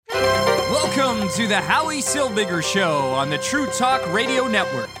Welcome to the Howie Silbiger Show on the True Talk Radio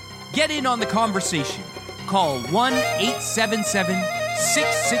Network. Get in on the conversation. Call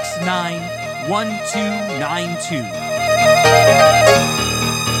 1-877-669-1292.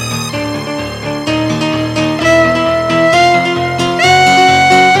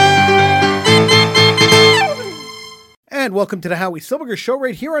 And welcome to the Howie Silbiger Show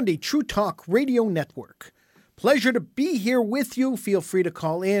right here on the True Talk Radio Network. Pleasure to be here with you. Feel free to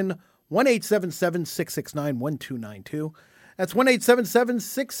call in 1-877-669-1292. That's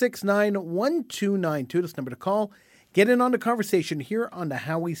 1-877-669-1292. This number to call. Get in on the conversation here on the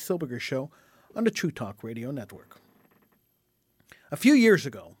Howie Silbiger Show on the True Talk Radio Network. A few years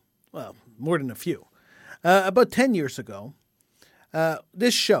ago, well, more than a few, about 10 years ago,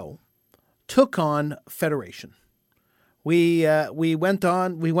 this show took on Federation. We went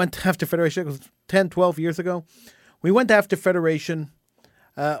after Federation. It was 10, 12 years ago. We went after Federation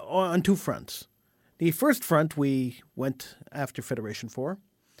on two fronts. The first front we went after Federation for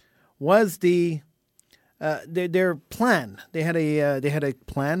was their plan. They had a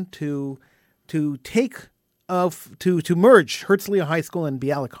plan to merge Herzliya High School and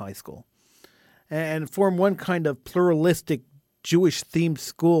Bialik High School, and form one kind of pluralistic Jewish themed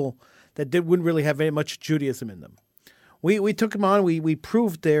school that wouldn't really have very much Judaism in them. We took them on. We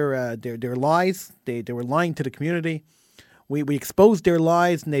proved their lies. They were lying to the community. We exposed their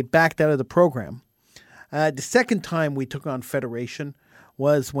lies, and they backed out of the program. The second time we took on Federation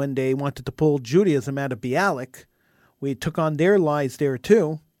was when they wanted to pull Judaism out of Bialik. We took on their lies there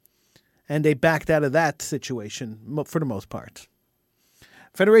too, and they backed out of that situation for the most part.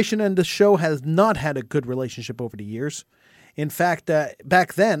 Federation and the show has not had a good relationship over the years. In fact,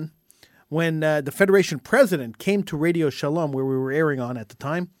 back then, when the Federation president came to Radio Shalom, where we were airing on at the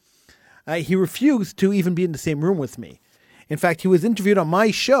time, he refused to even be in the same room with me. In fact, he was interviewed on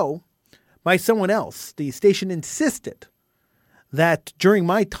my show by someone else. The station insisted that during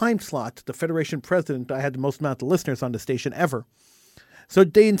my time slot, the Federation president, I had the most amount of listeners on the station ever. So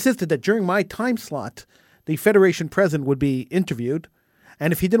they insisted that during my time slot, the Federation president would be interviewed.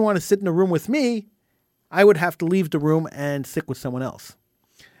 And if he didn't want to sit in a room with me, I would have to leave the room and sit with someone else.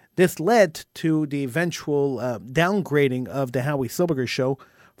 This led to the eventual downgrading of the Howie Silbiger Show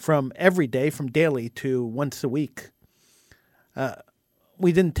from every day, from daily to once a week.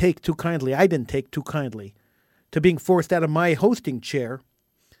 We didn't take too kindly. I didn't take too kindly to being forced out of my hosting chair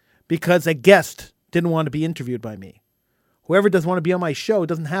because a guest didn't want to be interviewed by me. Whoever doesn't want to be on my show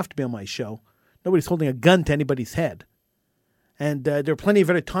doesn't have to be on my show. Nobody's holding a gun to anybody's head. And there are plenty of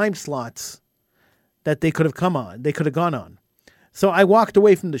other time slots that they could have come on. They could have gone on. So I walked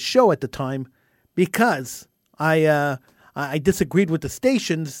away from the show at the time because I disagreed with the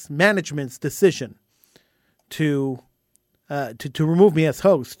station's management's decision to remove me as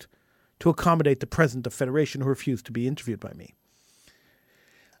host to accommodate the president of Federation who refused to be interviewed by me.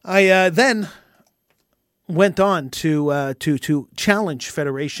 I then went on to challenge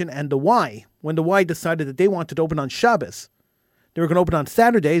Federation and the Y. When the Y decided that they wanted to open on Shabbos, they were going to open on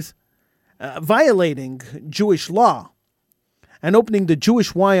Saturdays, violating Jewish law and opening the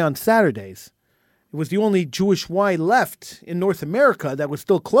Jewish Y on Saturdays. It was the only Jewish Y left in North America that was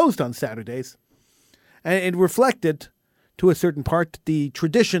still closed on Saturdays. And it reflected, to a certain part, the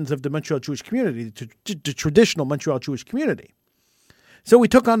traditions of the Montreal Jewish community, the traditional Montreal Jewish community. So we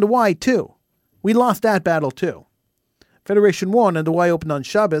took on the Y too. We lost that battle too. Federation won and the Y opened on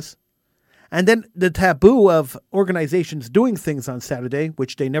Shabbos. And then the taboo of organizations doing things on Saturday,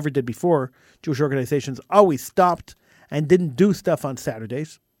 which they never did before, Jewish organizations always stopped and didn't do stuff on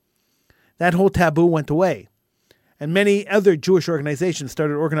Saturdays. That whole taboo went away. And many other Jewish organizations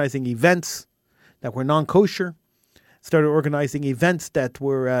started organizing events that were non-kosher, started organizing events that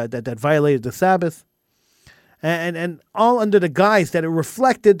were that violated the Sabbath, and all under the guise that it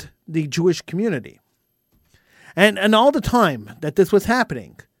reflected the Jewish community. And all the time that this was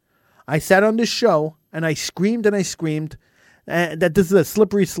happening, I sat on this show and I screamed that this is a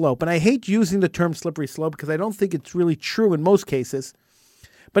slippery slope. And I hate using the term slippery slope because I don't think it's really true in most cases.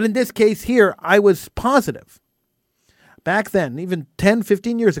 But in this case here, I was positive. Back then, even 10,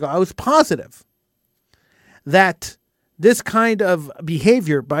 15 years ago, I was positive that this kind of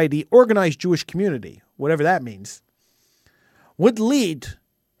behavior by the organized Jewish community, whatever that means, would lead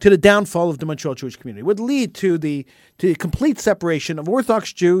to the downfall of the Montreal Jewish community, would lead to the complete separation of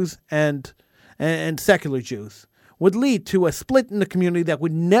Orthodox Jews and secular Jews, would lead to a split in the community that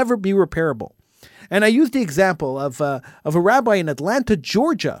would never be repairable. And I used the example of a rabbi in Atlanta,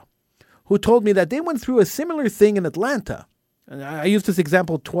 Georgia, who told me that they went through a similar thing in Atlanta. And I used this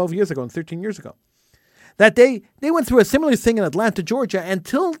example 12 years ago and 13 years ago. that they went through a similar thing in Atlanta, Georgia,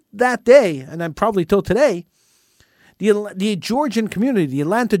 until that day, and I'm probably till today, the Georgian community, the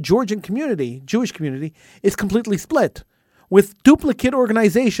Atlanta Georgian community, Jewish community, is completely split, with duplicate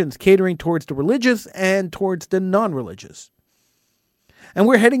organizations catering towards the religious and towards the non-religious. And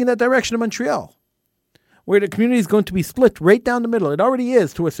we're heading in that direction in Montreal, where the community is going to be split right down the middle. It already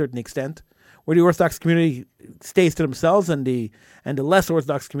is to a certain extent, where the Orthodox community stays to themselves and the less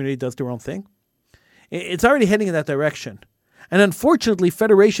Orthodox community does their own thing. It's already heading in that direction. And unfortunately,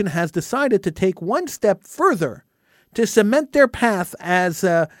 Federation has decided to take one step further to cement their path as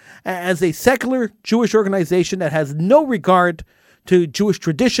a secular Jewish organization that has no regard to Jewish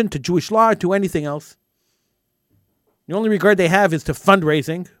tradition, to Jewish law, to anything else. The only regard they have is to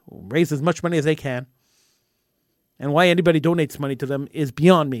fundraising, raise as much money as they can. And why anybody donates money to them is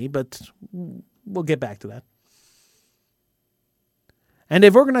beyond me, but we'll get back to that. And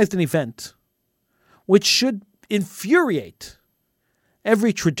they've organized an event which should infuriate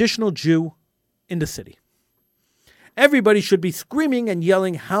every traditional Jew in the city. Everybody should be screaming and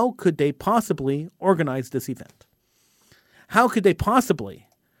yelling, how could they possibly organize this event? How could they possibly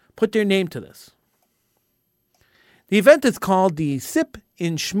put their name to this? The event is called the Sip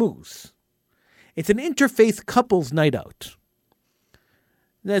in Schmooze. It's an interfaith couples night out.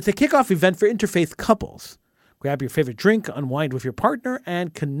 It's a kickoff event for interfaith couples. Grab your favorite drink, unwind with your partner,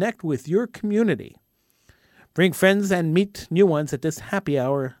 and connect with your community. Bring friends and meet new ones at this happy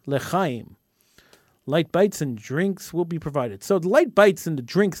hour, L'chaim. Light bites and drinks will be provided. So the light bites and the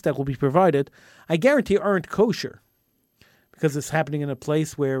drinks that will be provided, I guarantee aren't kosher, because it's happening in a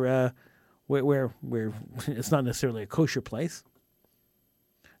place where it's not necessarily a kosher place.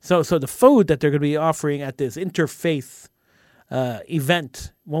 So the food that they're going to be offering at this interfaith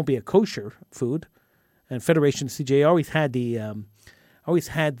event won't be a kosher food. And Federation CJ always had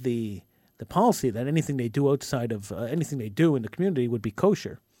the policy that anything they do outside of anything they do in the community would be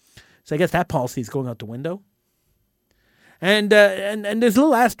kosher. So I guess that policy is going out the window. And there's a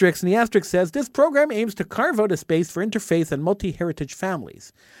little asterisk, and the asterisk says, this program aims to carve out a space for interfaith and multi-heritage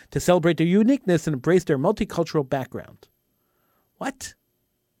families to celebrate their uniqueness and embrace their multicultural background. What?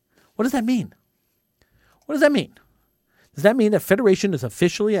 What does that mean? What does that mean? Does that mean that Federation is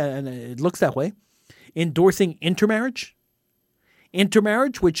officially, and it looks that way, endorsing intermarriage?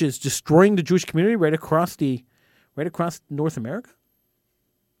 Intermarriage, which is destroying the Jewish community right across North America?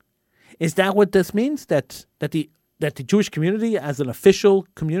 Is that what this means? That the Jewish community, as an official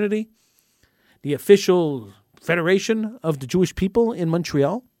community, the official federation of the Jewish people in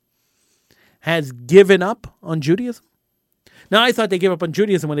Montreal, has given up on Judaism? Now, I thought they gave up on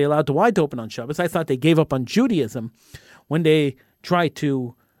Judaism when they allowed the Y to open on Shabbos. I thought they gave up on Judaism when they tried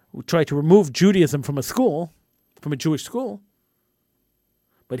to remove Judaism from a school, from a Jewish school.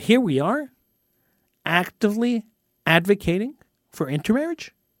 But here we are, actively advocating for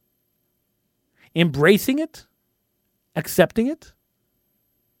intermarriage, embracing it, accepting it,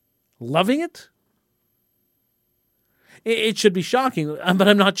 loving it. It should be shocking, but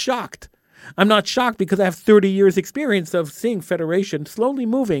I'm not shocked. I'm not shocked because I have 30 years experience of seeing Federation slowly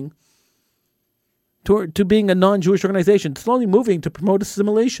moving to being a non-Jewish organization, slowly moving to promote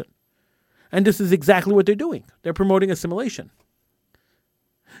assimilation. And this is exactly what they're doing. They're promoting assimilation.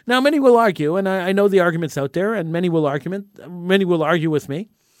 Now, many will argue, and I know the arguments out there, and many will argue with me,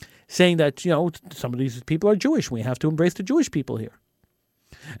 saying that, some of these people are Jewish. We have to embrace the Jewish people here.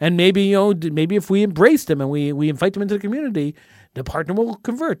 And maybe if we embrace them and we invite them into the community, the partner will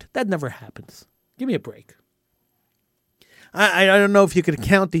convert. That never happens. Give me a break. I don't know if you could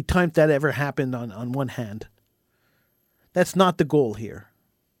count the times that ever happened on one hand. That's not the goal here.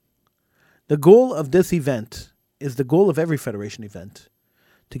 The goal of this event is the goal of every Federation event,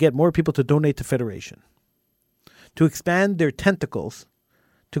 to get more people to donate to Federation, to expand their tentacles,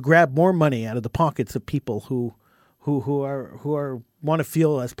 to grab more money out of the pockets of people who want to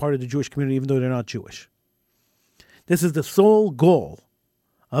feel as part of the Jewish community, even though they're not Jewish. This is the sole goal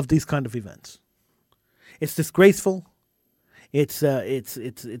of these kind of events. It's disgraceful. It's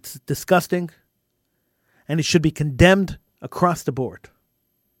disgusting, and it should be condemned across the board.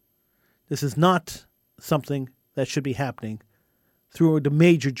 This is not something that should be happening through the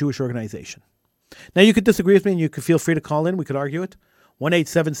major Jewish organization. Now, you could disagree with me, and you could feel free to call in. We could argue it.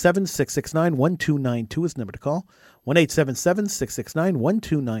 1-877-669-1292 is the number to call.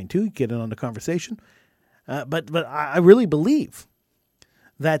 1-877-669-1292. Get in on the conversation. But I really believe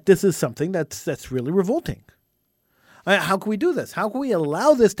that this is something that's really revolting. How can we do this? How can we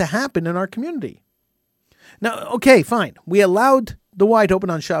allow this to happen in our community? Now, okay, fine. We allowed the Y to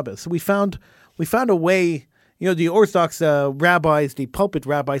open on Shabbos. We found a way, The Orthodox rabbis, the pulpit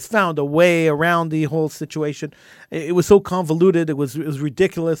rabbis, found a way around the whole situation. It was so convoluted. It was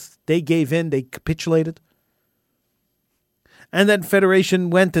ridiculous. They gave in. They capitulated. And then Federation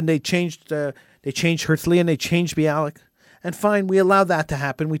went and they changed Herzliya and they changed Bialik. And fine, we allowed that to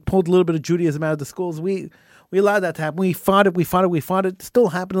happen. We pulled a little bit of Judaism out of the schools. We allowed that to happen. We fought it. It still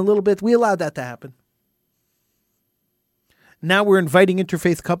happened a little bit. We allowed that to happen. Now we're inviting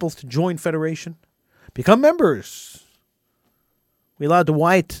interfaith couples to join Federation, become members. We allowed the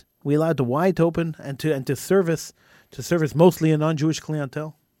white open and to service mostly a non-Jewish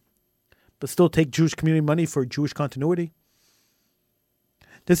clientele, but still take Jewish community money for Jewish continuity.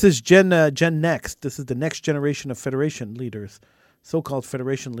 This is Gen Next. This is the next generation of Federation leaders, so-called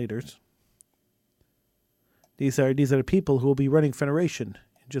Federation leaders. These are the people who will be running Federation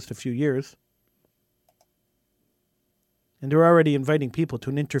in just a few years. And they're already inviting people to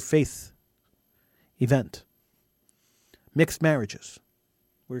an interfaith event. Mixed marriages.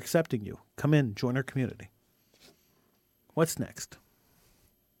 We're accepting you. Come in, join our community. What's next?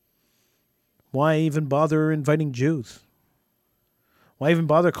 Why even bother inviting Jews? Why even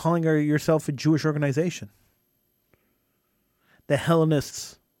bother calling yourself a Jewish organization? The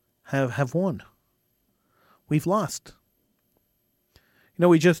Hellenists have won. We've lost.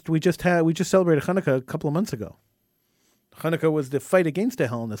 We just celebrated Hanukkah a couple of months ago. Hanukkah was the fight against the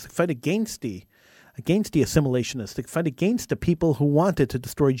Hellenists, the fight against the assimilationists, the fight against the people who wanted to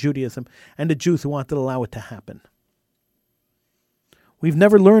destroy Judaism and the Jews who wanted to allow it to happen. We've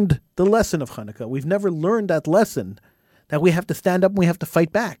never learned the lesson of Hanukkah. We've never learned that lesson that we have to stand up and we have to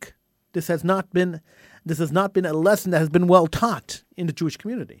fight back. This has not been a lesson that has been well taught in the Jewish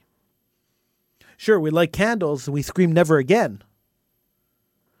community. Sure, we light candles and we scream never again.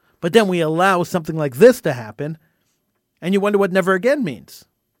 But then we allow something like this to happen, and you wonder what never again means.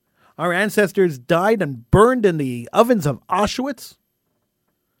 Our ancestors died and burned in the ovens of Auschwitz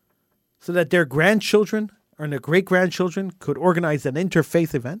so that their grandchildren or their great-grandchildren could organize an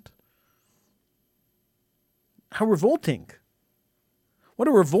interfaith event. How revolting. What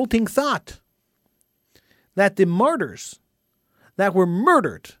a revolting thought. That the martyrs that were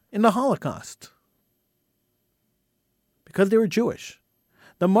murdered in the Holocaust because they were Jewish,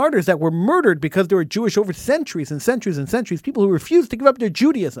 the martyrs that were murdered because they were Jewish over centuries and centuries and centuries, people who refused to give up their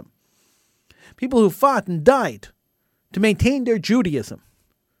Judaism, people who fought and died to maintain their Judaism.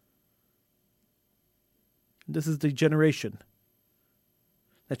 This is the generation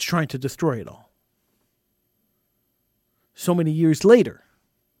that's trying to destroy it all. So many years later,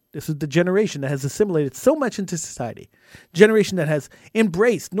 this is the generation that has assimilated so much into society, generation that has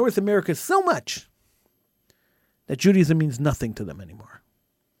embraced North America so much that Judaism means nothing to them anymore.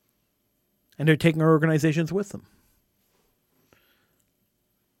 And they're taking our organizations with them.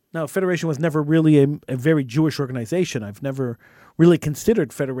 Now, Federation was never really a very Jewish organization. I've never really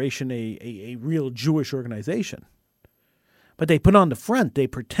considered Federation a real Jewish organization. But they put on the front. They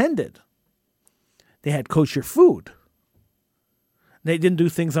pretended. They had kosher food. They didn't do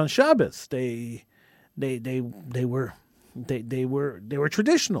things on Shabbos. They were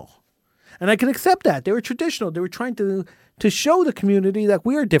traditional. And I can accept that. They were traditional. They were trying to show the community that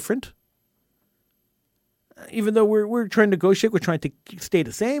we are different. Even though we're trying to negotiate, we're trying to stay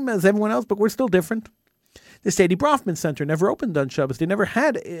the same as everyone else, but we're still different. The Sadie Brofman Center never opened on Shabbos. They never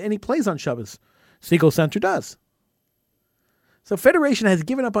had any plays on Shabbos. Siegel Center does. So Federation has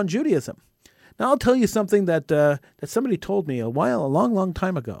given up on Judaism. Now I'll tell you something that somebody told me a long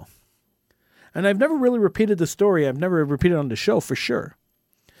time ago. And I've never really repeated the story. I've never repeated it on the show for sure.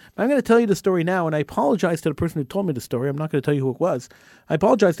 But I'm going to tell you the story now, and I apologize to the person who told me the story. I'm not going to tell you who it was. I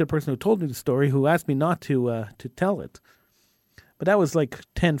apologize to the person who told me the story, who asked me not to tell it. But that was like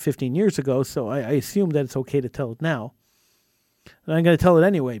 10, 15 years ago, so I assume that it's okay to tell it now. And I'm going to tell it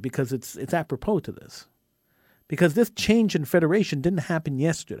anyway because it's apropos to this. Because this change in Federation didn't happen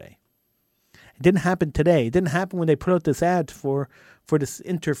yesterday. It didn't happen today. It didn't happen when they put out this ad for this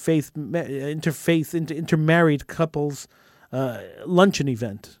intermarried couples luncheon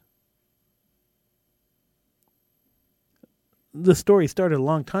event. The story started a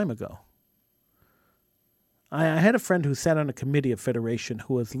long time ago. I had a friend who sat on a committee of Federation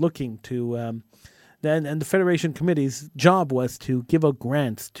who was looking to, and the Federation committee's job was to give out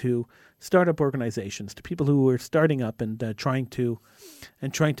grants to startup organizations, to people who were starting up and trying to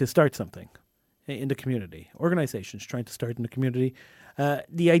start something in the community. Organizations trying to start in the community.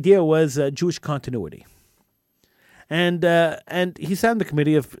 The idea was Jewish continuity. And he sat on the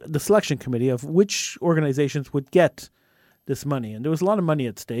committee of the selection committee of which organizations would get this money. And there was a lot of money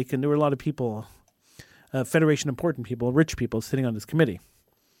at stake, and there were a lot of people, Federation important people, rich people sitting on this committee.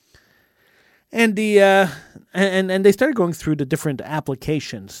 And and they started going through the different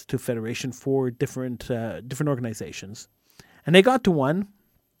applications to federation for different organizations, and they got to one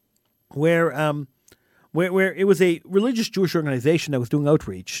where it was a religious Jewish organization that was doing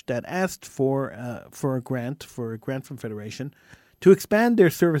outreach that asked for a grant from Federation to expand their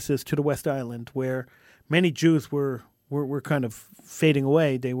services to the West Island, where many Jews were kind of fading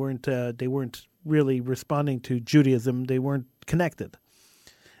away. They weren't really responding to Judaism. They weren't connected.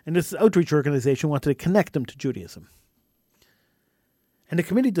 And this outreach organization wanted to connect them to Judaism. And the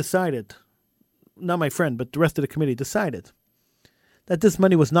committee decided, not my friend, but the rest of the committee decided that this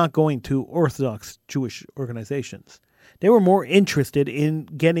money was not going to Orthodox Jewish organizations. They were more interested in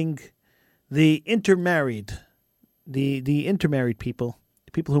getting the intermarried people,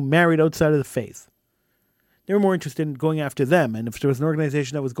 the people who married outside of the faith. They were more interested in going after them. And if there was an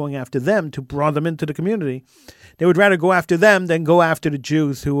organization that was going after them to draw them into the community, they would rather go after them than go after the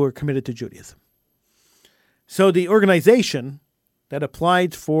Jews who were committed to Judaism. So the organization that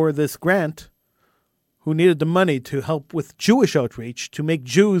applied for this grant, who needed the money to help with Jewish outreach, to make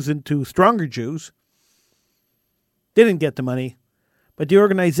Jews into stronger Jews, didn't get the money. But the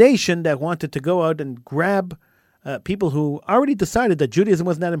organization that wanted to go out and grab people who already decided that Judaism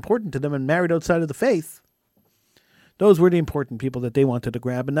wasn't that important to them and married outside of the faith, those were the important people that they wanted to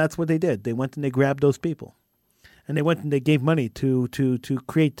grab, and that's what they did. They went and they grabbed those people. And they went and they gave money to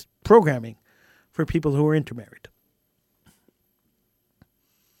create programming for people who were intermarried.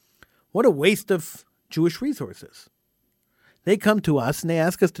 What a waste of Jewish resources. They come to us and they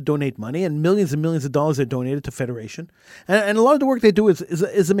ask us to donate money, and millions of dollars are donated to Federation. And a lot of the work they do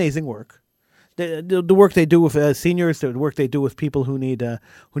is amazing work. The work they do with seniors, the work they do with people who need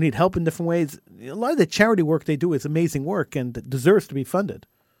help in different ways. A lot of the charity work they do is amazing work and deserves to be funded.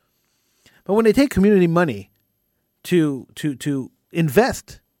 But when they take community money to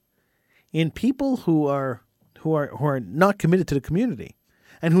invest in people who are not committed to the community,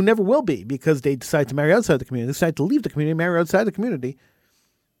 and who never will be because they decide to marry outside the community, decide to leave the community, marry outside the community,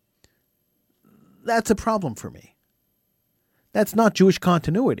 that's a problem for me. That's not Jewish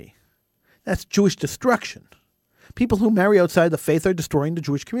continuity. That's Jewish destruction. People who marry outside the faith are destroying the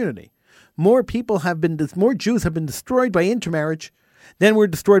Jewish community. More Jews have been destroyed by intermarriage than were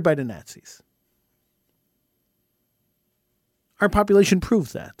destroyed by the Nazis. Our population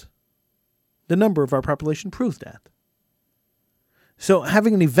proves that. The number of our population proves that. So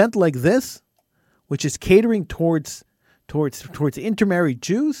having an event like this, which is catering towards intermarried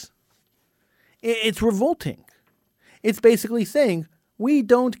Jews, it's revolting. It's basically saying, we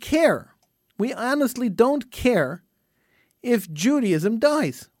don't care. We honestly don't care if Judaism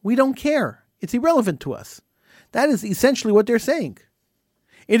dies. We don't care. It's irrelevant to us. That is essentially what they're saying.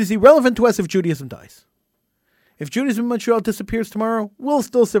 It is irrelevant to us if Judaism dies. If Judaism in Montreal disappears tomorrow, we'll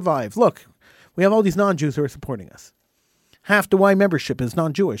still survive. Look, we have all these non-Jews who are supporting us. Half the Y membership is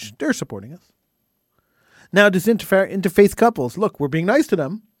non-Jewish. They're supporting us. Now, there's interfaith couples. Look, we're being nice to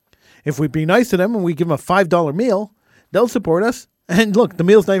them. If we be nice to them and we give them a $5 meal, they'll support us. And look, the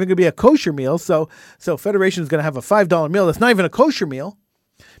meal's not even going to be a kosher meal. So Federation is going to have a $5 meal that's not even a kosher meal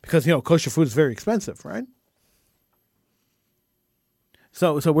because, kosher food is very expensive, right?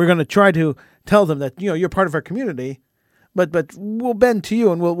 So we're going to try to tell them that, you're part of our community, but we'll bend to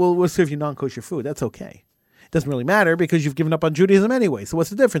you and we'll serve you non-kosher food. That's okay. It doesn't really matter because you've given up on Judaism anyway. So what's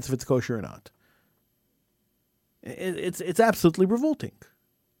the difference if it's kosher or not? It's absolutely revolting.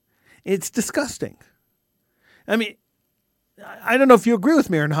 It's disgusting. I mean, I don't know if you agree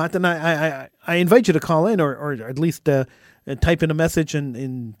with me or not, and I invite you to call in or at least type in a message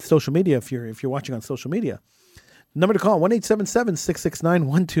in social media if you're watching on social media. The number to call,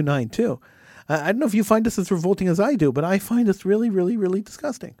 1-877-669-1292. I don't know if you find this as revolting as I do, but I find this really, really, really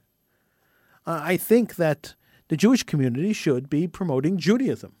disgusting. I think that the Jewish community should be promoting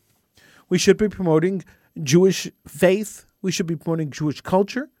Judaism. We should be promoting Jewish faith. We should be promoting Jewish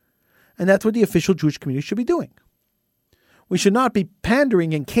culture. And that's what the official Jewish community should be doing. We should not be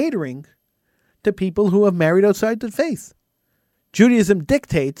pandering and catering to people who have married outside the faith. Judaism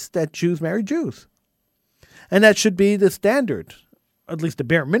dictates that Jews marry Jews. And that should be the standard, at least the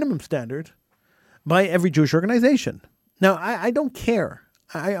bare minimum standard, by every Jewish organization. Now, I don't care.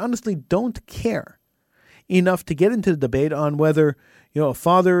 I honestly don't care enough to get into the debate on whether, a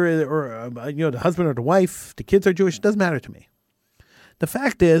father or, the husband or the wife, the kids are Jewish. It doesn't matter to me. The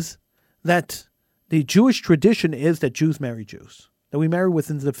fact is that the Jewish tradition is that Jews marry Jews, that we marry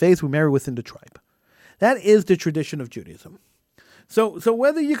within the faith, we marry within the tribe. That is the tradition of Judaism. So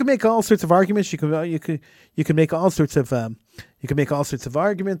whether you can make all sorts of arguments, you can make all sorts of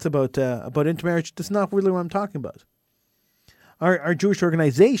arguments about intermarriage. That's not really what I'm talking about. Our Jewish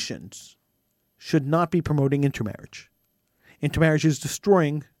organizations should not be promoting intermarriage. Intermarriage is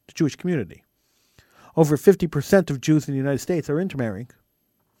destroying the Jewish community. Over 50% of Jews in the United States are intermarrying.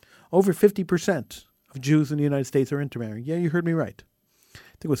 Over 50% of Jews in the United States are intermarrying. Yeah, you heard me right. I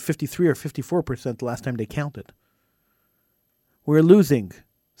think it was 53 or 54% the last time they counted. We're losing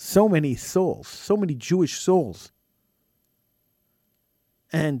so many souls, so many Jewish souls.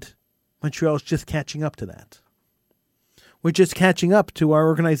 And Montreal's just catching up to that. We're just catching up to our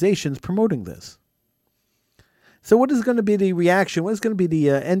organizations promoting this. So what is going to be the reaction? What is going to be the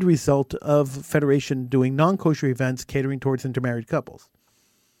end result of Federation doing non-kosher events catering towards intermarried couples?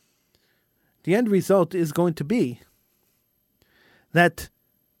 The end result is going to be that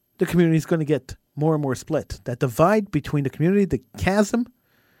the community is going to get more and more split. That divide between the community, the chasm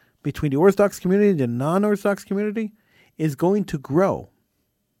between the Orthodox community and the non-Orthodox community is going to grow.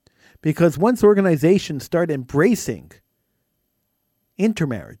 Because once organizations start embracing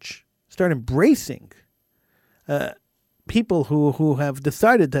intermarriage, start embracing people who have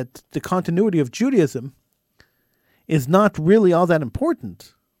decided that the continuity of Judaism is not really all that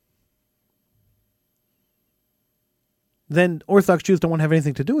important, then Orthodox Jews don't want to have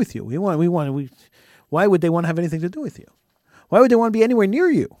anything to do with you. Why would they want to have anything to do with you? Why would they want to be anywhere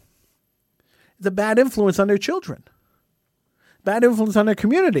near you? It's a bad influence on their children. Bad influence on their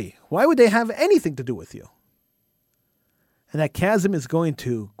community. Why would they have anything to do with you? And that chasm is going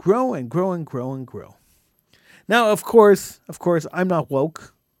to grow and grow and grow and grow. Now, of course, I'm not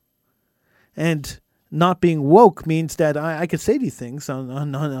woke. And not being woke means that I could say these things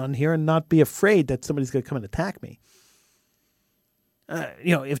on here and not be afraid that somebody's going to come and attack me.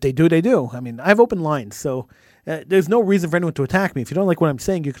 If they do, they do. I mean, I have open lines, so there's no reason for anyone to attack me. If you don't like what I'm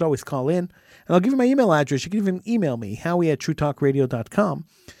saying, you could always call in. And I'll give you my email address. You can even email me, howie@truetalkradio.com.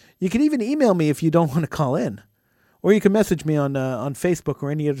 You can even email me if you don't want to call in. Or you can message me on Facebook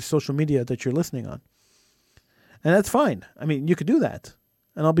or any other social media that you're listening on. And that's fine. I mean, you could do that.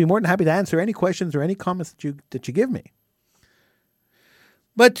 And I'll be more than happy to answer any questions or any comments that you give me.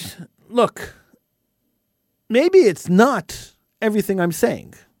 But look, maybe it's not everything I'm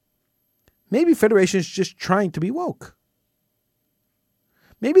saying. Maybe Federation is just trying to be woke.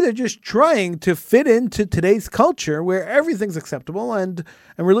 Maybe they're just trying to fit into today's culture where everything's acceptable and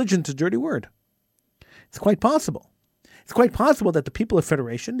religion's a dirty word. It's quite possible. It's quite possible that the people of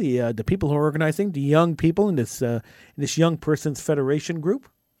Federation, the people who are organizing, the young people in this young person's Federation group,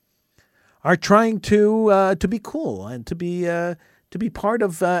 are trying to be cool and to be part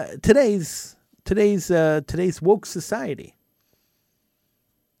of today's woke society.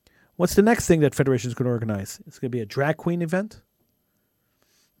 What's the next thing that Federation is going to organize? It's going to be a drag queen event.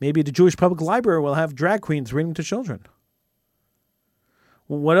 Maybe the Jewish Public Library will have drag queens reading to children.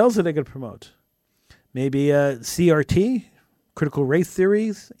 What else are they going to promote? Maybe CRT, critical race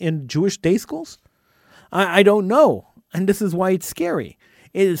theories in Jewish day schools? I don't know. And this is why it's scary.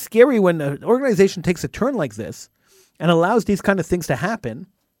 It is scary when an organization takes a turn like this and allows these kind of things to happen.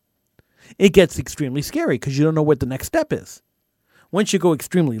 It gets extremely scary because you don't know what the next step is. Once you go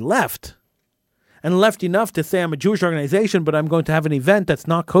extremely left, and left enough to say I'm a Jewish organization, but I'm going to have an event that's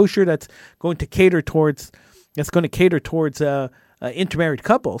not kosher, that's going to cater towards intermarried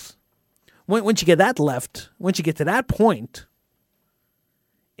couples. Once you get that left, once you get to that point,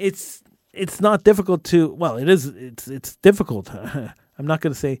 it's not difficult to, well, it's difficult. I'm not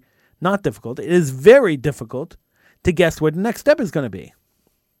going to say not difficult. It is very difficult to guess where the next step is going to be.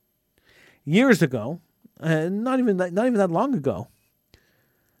 Years ago, not even that long ago,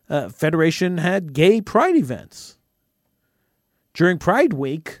 Federation had gay pride events. During Pride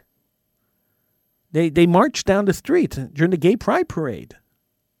Week, they marched down the street during the gay pride parade.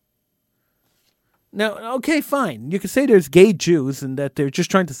 Now, okay, fine. You could say there's gay Jews and that they're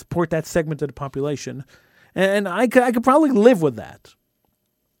just trying to support that segment of the population. And I could probably live with that.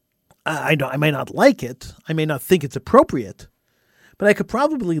 I may not like it. I may not think it's appropriate. But I could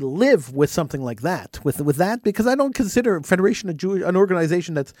probably live with something like that, with that, because I don't consider Federation an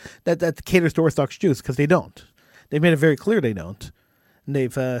organization that caters to Orthodox Jews, because they don't. They've made it very clear they don't. And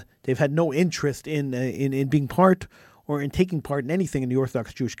they've had no interest in being part or in taking part in anything in the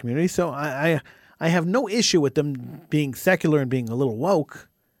Orthodox Jewish community. So I have no issue with them being secular and being a little woke.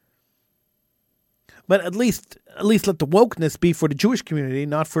 But at least let the wokeness be for the Jewish community,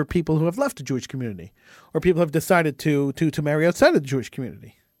 not for people who have left the Jewish community or people who have decided to marry outside of the Jewish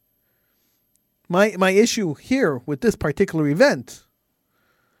community. My issue here with this particular event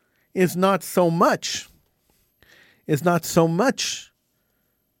is not so much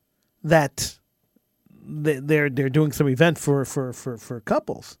that they're doing some event for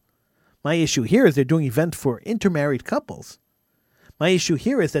couples. My issue here is they're doing event for intermarried couples. My issue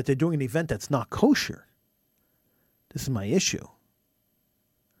here is that they're doing an event that's not kosher. This is my issue.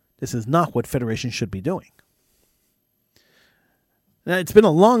 This is not what Federation should be doing. Now, it's been a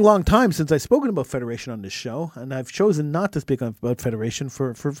long, long time since I've spoken about Federation on this show, and I've chosen not to speak about Federation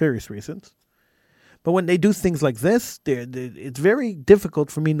for various reasons. But when they do things like this, it's very difficult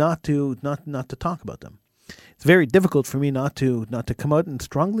for me not to talk about them. It's very difficult for me not to come out and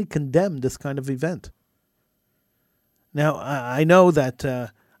strongly condemn this kind of event. Now, I know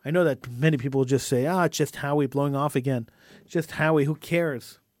that many people just say, it's just Howie blowing off again. It's just Howie, who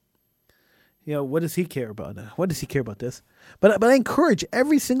cares? What does he care about? What does he care about this? But I encourage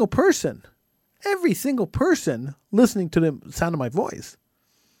every single person listening to the sound of my voice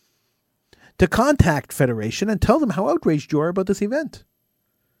to contact Federation and tell them how outraged you are about this event.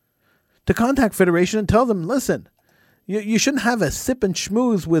 To contact Federation and tell them, listen, you shouldn't have a sip and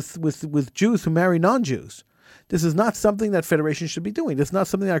schmooze with Jews who marry non-Jews. This is not something that Federation should be doing. This is not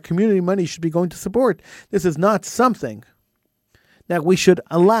something that our community money should be going to support. This is not something that we should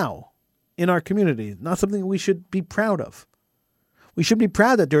allow in our community, not something we should be proud of. We should be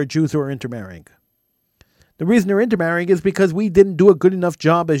proud that there are Jews who are intermarrying. The reason they're intermarrying is because we didn't do a good enough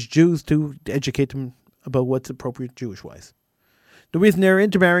job as Jews to educate them about what's appropriate Jewish-wise. The reason they're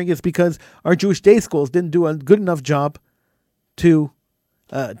intermarrying is because our Jewish day schools didn't do a good enough job to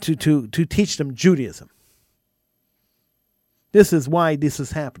teach them Judaism. This is why this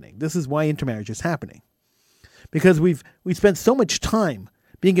is happening. This is why intermarriage is happening. Because we spent so much time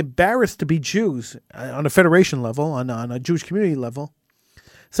being embarrassed to be Jews on a Federation level, on a Jewish community level,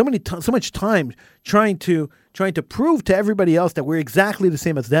 so much time trying to prove to everybody else that we're exactly the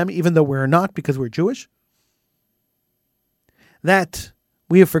same as them, even though we're not because we're Jewish, that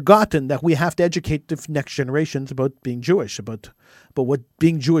we have forgotten that we have to educate the next generations about being Jewish, about what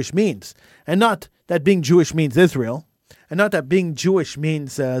being Jewish means, and not that being Jewish means Israel, and not that being Jewish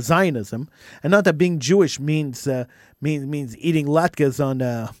means Zionism, and not that being Jewish means eating latkes on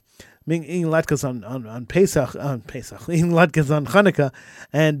Pesach, eating latkes on Hanukkah,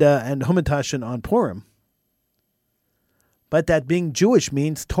 and Hamantash on Purim. But that being Jewish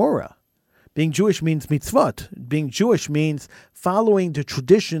means Torah. Being Jewish means mitzvot. Being Jewish means following the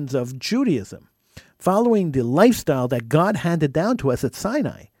traditions of Judaism, following the lifestyle that God handed down to us at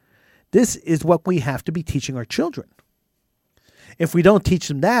Sinai. This is what we have to be teaching our children. If we don't teach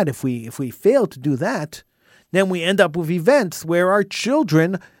them that, if we fail to do that, then we end up with events where our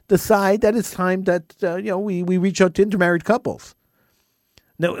children decide that it's time that we reach out to intermarried couples.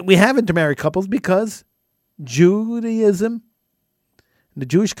 Now, we have intermarried couples because Judaism and the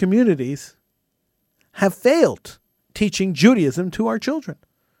Jewish communities have failed teaching Judaism to our children.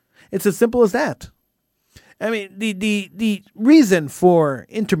 It's as simple as that. I mean, the reason for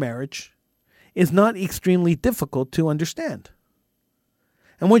intermarriage is not extremely difficult to understand.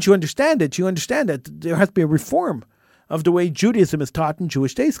 And once you understand it, you understand that there has to be a reform of the way Judaism is taught in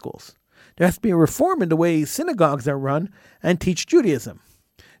Jewish day schools. There has to be a reform in the way synagogues are run and teach Judaism.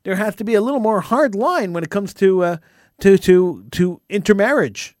 There has to be a little more hard line when it comes to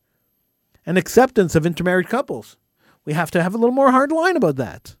intermarriage and acceptance of intermarried couples. We have to have a little more hard line about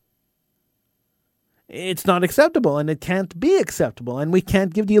that. It's not acceptable, and it can't be acceptable, and we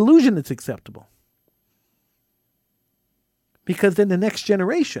can't give the illusion it's acceptable. Because then the next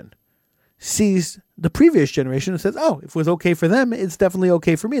generation sees the previous generation and says, if it was okay for them, it's definitely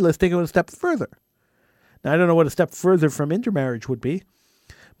okay for me. Let's take it a step further. Now, I don't know what a step further from intermarriage would be,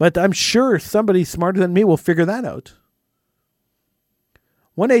 but I'm sure somebody smarter than me will figure that out.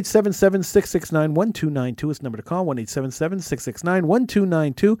 1-877-669-1292 is the number to call.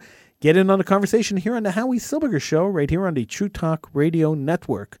 1-877-669-1292. Get in on the conversation here on the Howie Silberger Show, right here on the True Talk Radio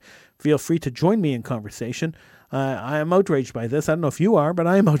Network. Feel free to join me in conversation. I am outraged by this. I don't know if you are, but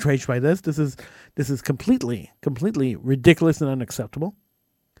I am outraged by this. This is completely ridiculous and unacceptable.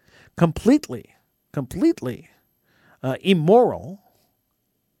 Completely immoral,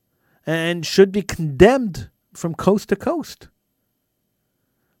 and should be condemned from coast to coast.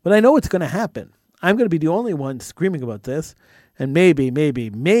 But I know it's going to happen. I'm going to be the only one screaming about this, and maybe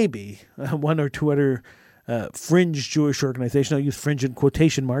one or two other fringe Jewish organizations. I'll use fringe in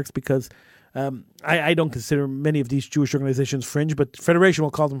quotation marks because I don't consider many of these Jewish organizations fringe, but Federation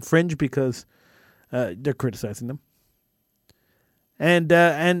will call them fringe because they're criticizing them. And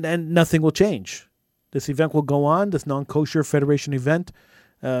nothing will change. This event will go on, this non-kosher Federation event.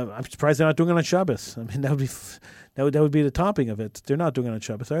 I'm surprised they're not doing it on Shabbos. I mean, that would be the topping of it. They're not doing it on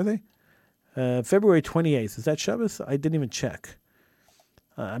Shabbos, are they? February 28th. Is that Shabbos? I didn't even check.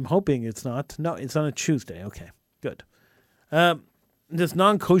 I'm hoping it's not. No, it's on a Tuesday. Okay, good. This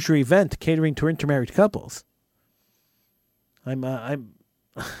non-kosher event catering to intermarried couples. I'm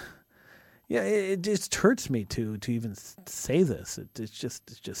yeah, it just hurts me to even say this. It's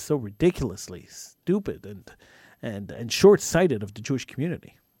just so ridiculously stupid and short-sighted of the Jewish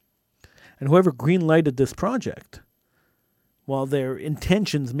community. And whoever green-lighted this project, while their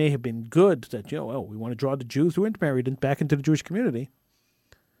intentions may have been good, that, we want to draw the Jews who intermarried back into the Jewish community,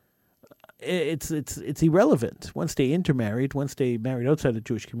 it's irrelevant. Once they intermarried, once they married outside the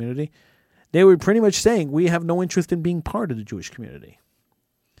Jewish community, they were pretty much saying, we have no interest in being part of the Jewish community.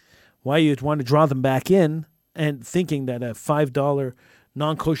 Why you'd want to draw them back in and thinking that a $5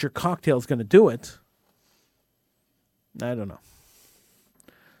 non-kosher cocktail is going to do it, I don't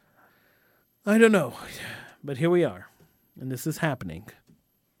know. But here we are, and this is happening.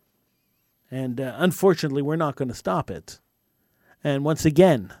 And unfortunately, we're not going to stop it. And once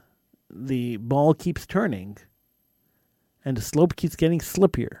again, the ball keeps turning, and the slope keeps getting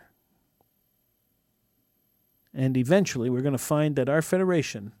slippier. And eventually, we're going to find that our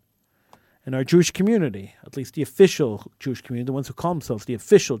federation and our Jewish community, at least the official Jewish community, the ones who call themselves the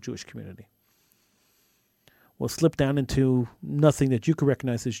official Jewish community, will slip down into nothing that you could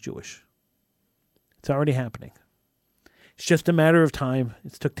recognize as Jewish. It's already happening. It's just a matter of time.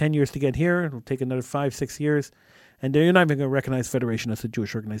 It's took 10 years to get here. It'll take another 5-6 years. And you're not even going to recognize Federation as a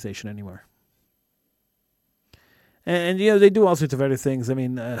Jewish organization anymore. And they do all sorts of other things. I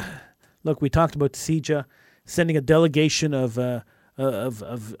mean, look, we talked about CIJA sending a delegation of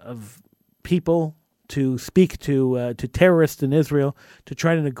people to speak to terrorists in Israel to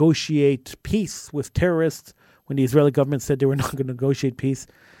try to negotiate peace with terrorists when the Israeli government said they were not going to negotiate peace.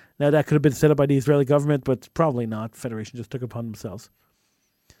 Now, that could have been set up by the Israeli government, but probably not. Federation just took it upon themselves.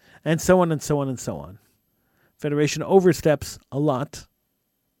 And so on and so on and so on. Federation oversteps a lot,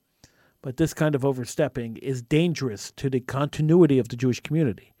 but this kind of overstepping is dangerous to the continuity of the Jewish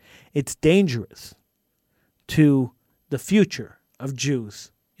community. It's dangerous to the future of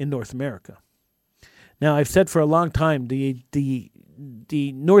Jews in North America. Now, I've said for a long time the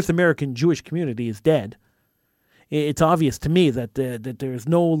North American Jewish community is dead. It's obvious to me that there is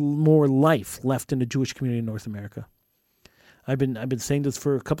no more life left in the Jewish community in North America. I've been saying this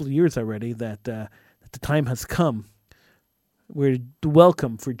for a couple of years already, that the time has come where the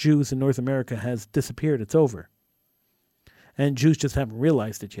welcome for Jews in North America has disappeared. It's over. And Jews just haven't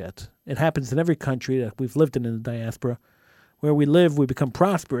realized it yet. It happens in every country that we've lived in the diaspora. Where we live, we become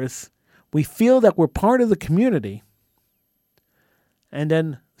prosperous. We feel that we're part of the community. And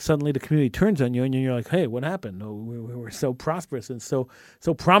then suddenly the community turns on you and you're like, hey, what happened? Oh, we were so prosperous and so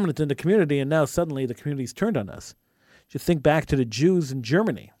prominent in the community, and now suddenly the community's turned on us. Just think back to the Jews in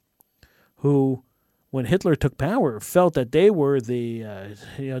Germany who, when Hitler took power, felt that they were the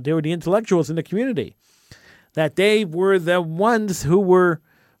intellectuals in the community, that they were the ones who were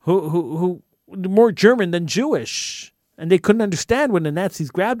more German than Jewish, and they couldn't understand when the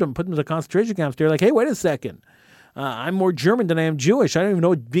Nazis grabbed them, put them in the concentration camps. They're like, hey, wait a second, I'm more German than I am Jewish. I don't even know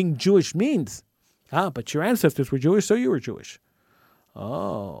what being Jewish means. But your ancestors were Jewish, so you were Jewish.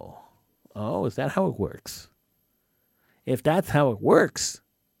 Oh, is that how it works? If that's how it works,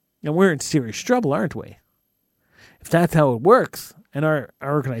 then we're in serious trouble, aren't we? If that's how it works, and our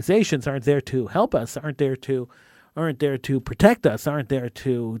organizations aren't there to help us, aren't there to protect us, aren't there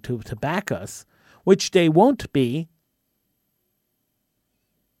to back us, which they won't be,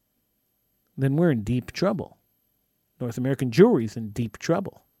 then we're in deep trouble. North American Jewry is in deep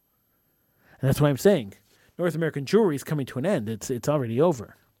trouble. And that's why I'm saying North American Jewry is coming to an end. It's already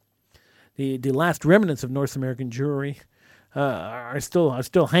over. The last remnants of North American Jewry are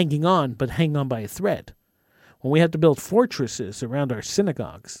still hanging on, but hanging on by a thread. When we have to build fortresses around our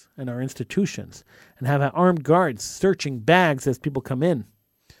synagogues and our institutions and have armed guards searching bags as people come in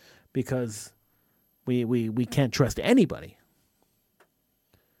because we can't trust anybody,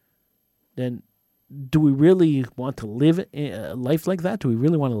 then do we really want to live a life like that? Do we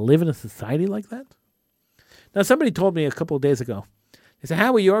really want to live in a society like that? Now, somebody told me a couple of days ago, they said,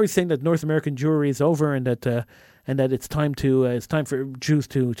 Howie, you're always saying that North American Jewry is over and that it's time for Jews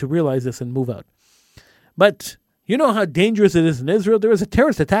to realize this and move out. But you know how dangerous it is in Israel? There was a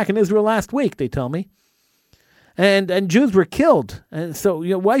terrorist attack in Israel last week, they tell me. And Jews were killed. And so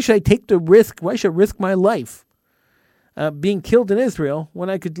why should I take the risk? Why should I risk my life being killed in Israel when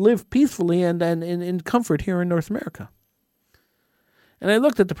I could live peacefully and in comfort here in North America? And I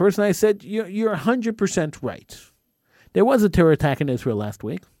looked at the person and I said, you're 100% right. There was a terror attack in Israel last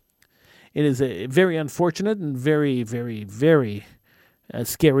week. It is a very unfortunate and very, very, very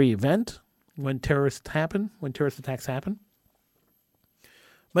scary event when terrorist attacks happen.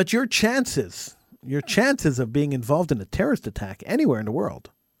 But your chances of being involved in a terrorist attack anywhere in the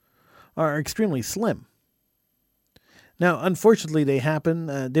world are extremely slim. Now, unfortunately, they happen.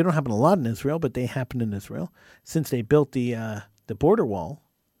 They don't happen a lot in Israel, but they happen in Israel since they built the border wall,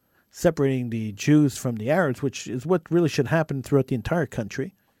 separating the Jews from the Arabs, which is what really should happen throughout the entire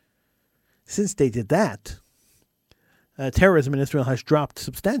country. Since they did that, terrorism in Israel has dropped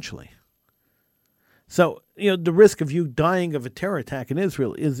substantially. So, the risk of you dying of a terror attack in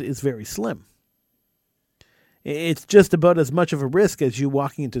Israel is very slim. It's just about as much of a risk as you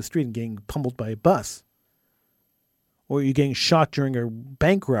walking into the street and getting pummeled by a bus, or you getting shot during a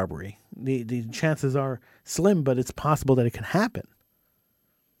bank robbery. The chances are slim, but it's possible that it can happen.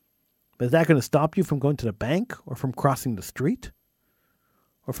 But is that going to stop you from going to the bank, or from crossing the street,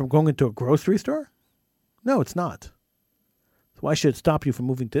 or from going into a grocery store? No, it's not. So why should it stop you from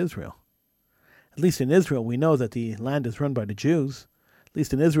moving to Israel? At least in Israel, we know that the land is run by the Jews. At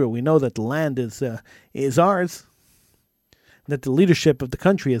least in Israel, we know that the land is ours, that the leadership of the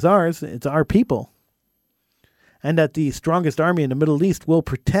country is ours, it's our people, and that the strongest army in the Middle East will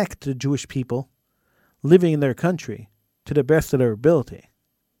protect the Jewish people living in their country to the best of their ability.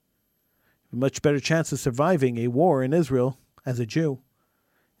 A much better chance of surviving a war in Israel as a Jew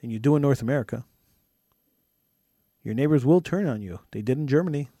than you do in North America. Your neighbors will turn on you. They did in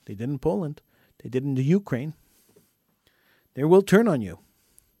Germany. They did in Poland. They did in the Ukraine. They will turn on you.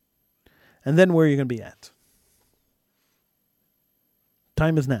 And then where are you going to be at?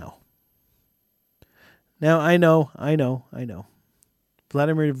 Time is now. Now, I know.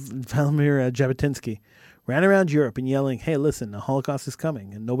 Vladimir Jabotinsky ran around Europe and yelling, hey, listen, the Holocaust is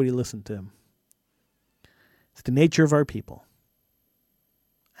coming, and nobody listened to him. It's the nature of our people.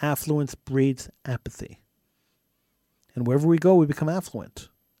 Affluence breeds apathy. And wherever we go, we become affluent,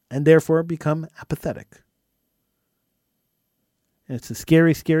 and therefore become apathetic. And it's a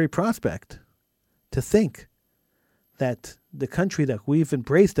scary, scary prospect to think that the country that we've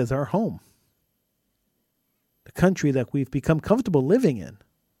embraced as our home, the country that we've become comfortable living in,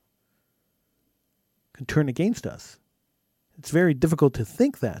 can turn against us. It's very difficult to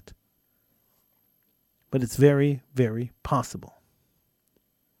think that, but it's very, very possible.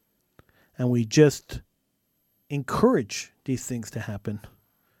 And we just encourage these things to happen,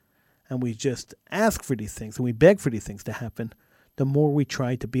 and we just ask for these things, and we beg for these things to happen, the more we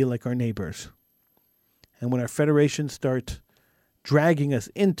try to be like our neighbors. And when our federations start dragging us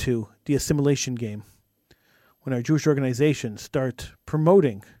into the assimilation game, when our Jewish organizations start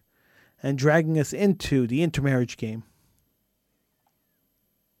promoting and dragging us into the intermarriage game,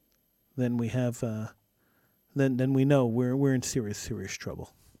 then we have, then we know we're in serious, serious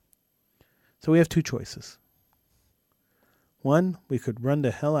trouble. So we have two choices. One, we could run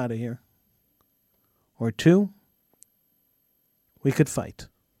the hell out of here. Or two, we could fight.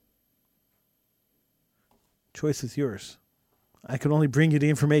 Choice is yours. I can only bring you the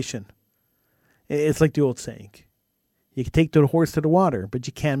information. It's like the old saying. You can take the horse to the water, but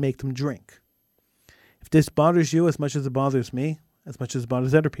you can't make them drink. If this bothers you as much as it bothers me, as much as it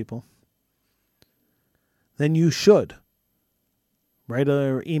bothers other people, then you should write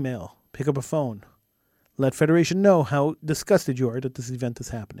an email, pick up a phone, let Federation know how disgusted you are that this event is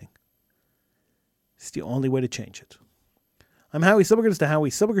happening. It's the only way to change it. I'm Howie Silberger. It's the Howie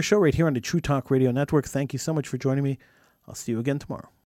Silberger Show right here on the True Talk Radio Network. Thank you so much for joining me. I'll see you again tomorrow.